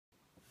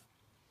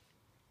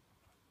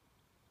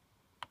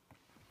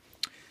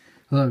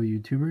Hello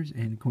YouTubers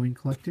and coin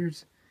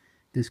collectors.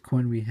 This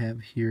coin we have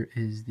here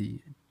is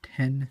the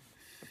 10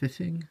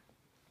 Pfennig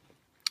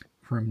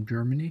from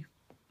Germany.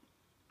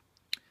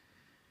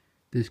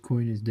 This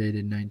coin is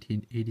dated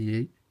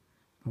 1988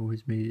 but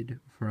was made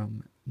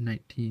from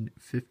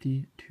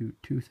 1950 to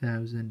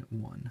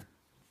 2001.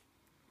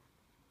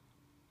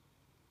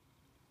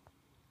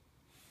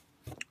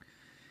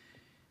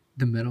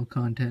 The metal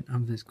content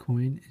of this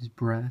coin is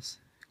brass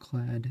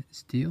clad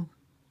steel.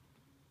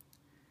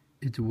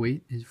 Its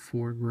weight is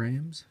 4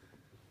 grams.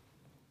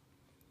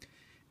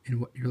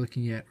 And what you're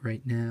looking at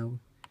right now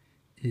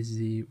is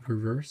the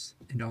reverse,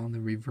 and on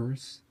the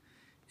reverse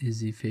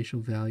is the facial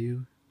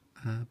value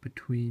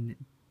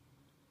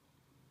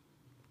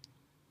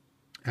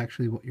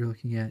actually what you're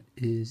looking at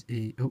is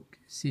a oak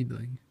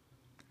seedling,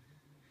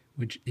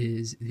 which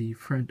is the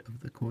front of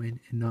the coin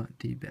and not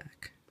the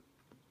back.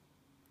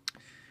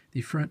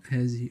 The front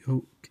has the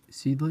oak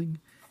seedling,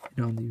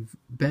 and on the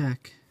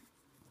back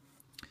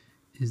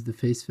is the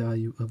face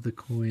value of the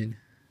coin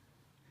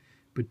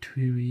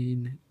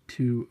between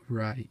 2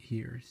 right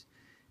ears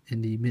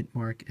and the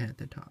Mintmark at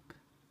the top.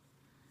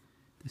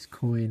 This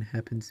coin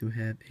happens to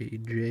have a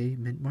J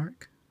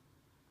Mintmark,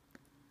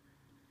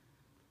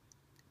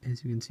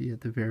 as you can see at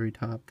the very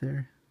top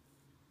there.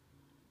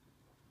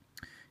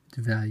 Its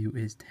value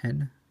is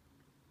 10,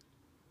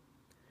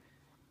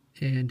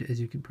 and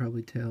as you can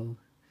probably tell,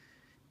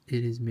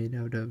 it is made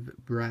out of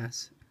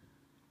brass.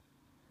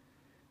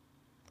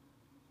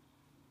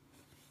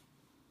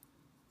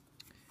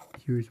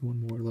 Here's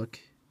one more look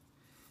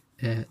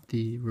at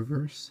the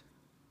reverse.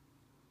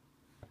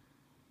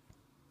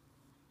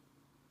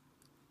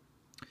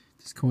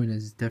 This coin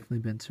has definitely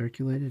been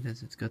circulated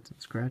as it's got some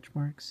scratch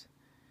marks,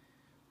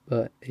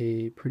 but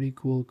a pretty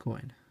cool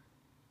coin.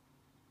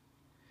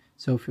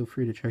 So feel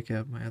free to check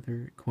out my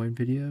other coin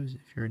videos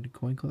if you're into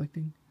coin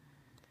collecting,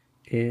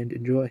 and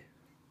enjoy.